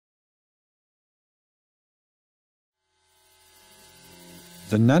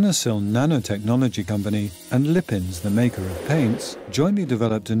The Nanocyl nanotechnology company and Lippens, the maker of paints, jointly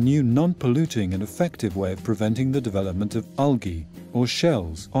developed a new non-polluting and effective way of preventing the development of algae, or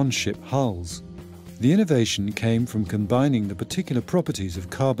shells, on ship hulls. The innovation came from combining the particular properties of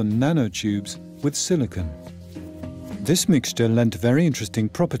carbon nanotubes with silicone. This mixture lent very interesting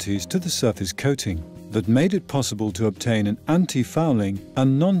properties to the surface coating that made it possible to obtain an anti-fouling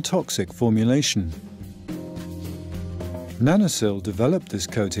and non-toxic formulation. Nanocyl developed this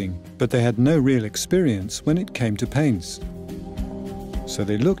coating, but they had no real experience when it came to paints. So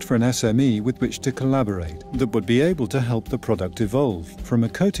they looked for an SME with which to collaborate that would be able to help the product evolve from a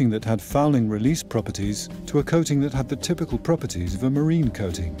coating that had fouling release properties to a coating that had the typical properties of a marine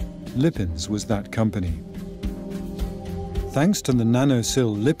coating. Lippens was that company. Thanks to the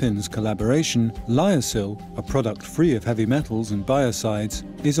Nanocyl-Lippens collaboration, LioCyl, a product free of heavy metals and biocides,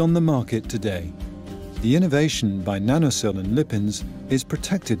 is on the market today. The innovation by Nanocyl and Lippens is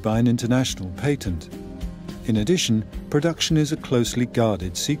protected by an international patent. In addition, production is a closely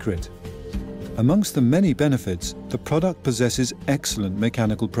guarded secret. Amongst the many benefits, the product possesses excellent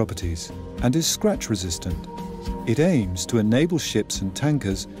mechanical properties and is scratch resistant. It aims to enable ships and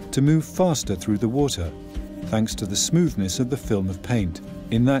tankers to move faster through the water, thanks to the smoothness of the film of paint.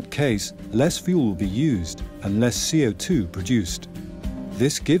 In that case, less fuel will be used and less CO2 produced.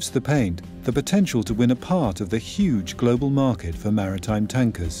 This gives the paint the potential to win a part of the huge global market for maritime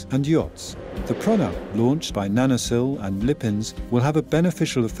tankers and yachts. The product, launched by Nanocyl and Lippens, will have a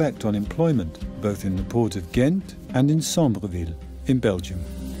beneficial effect on employment, both in the port of Ghent and in Sombreville, in Belgium.